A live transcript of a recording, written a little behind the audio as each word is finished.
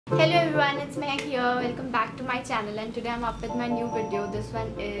Hello everyone, it's Mehak here. Welcome back to my channel, and today I'm up with my new video. This one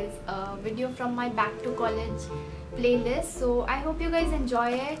is a video from my back to college playlist. So I hope you guys enjoy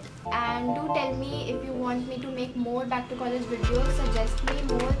it, and do tell me if you want me to make more back to college videos. Suggest me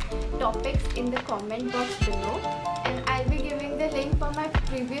more topics in the comment box below, and I'll be giving the link for my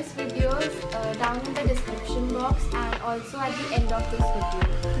previous videos down in the description box and also at the end of this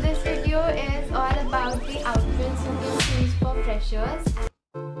video. This video is all about the outfits you can choose for freshers.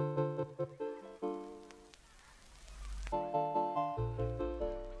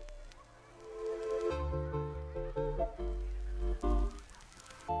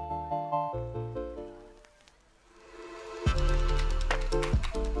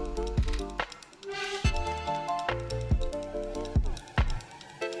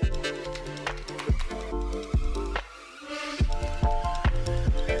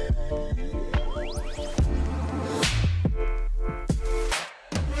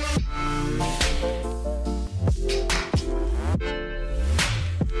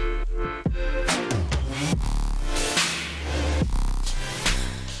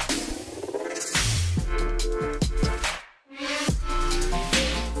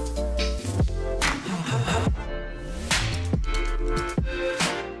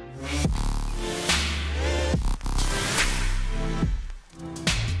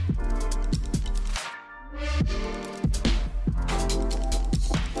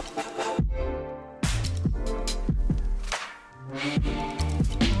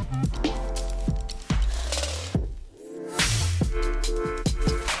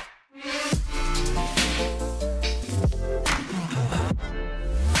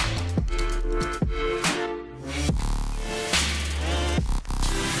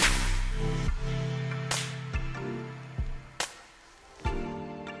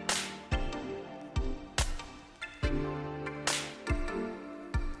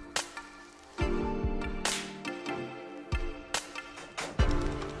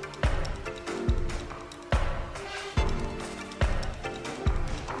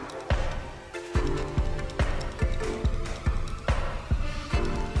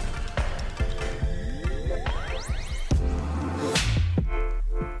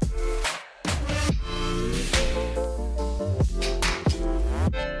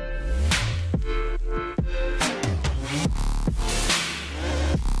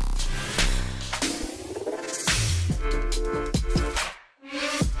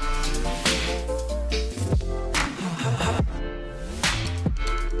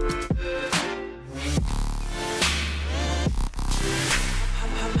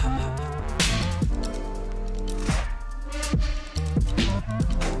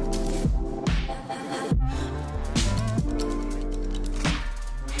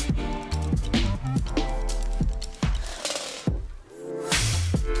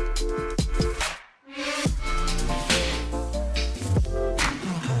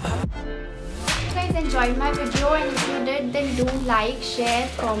 Enjoyed my video, and if you did, then do like, share,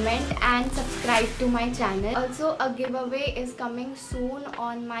 comment and subscribe to my channel. Also, a giveaway is coming soon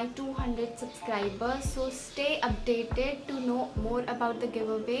on my 200 subscribers, so stay updated to know more about the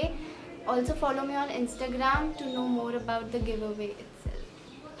giveaway. Also follow me on Instagram to know more about the giveaway itself.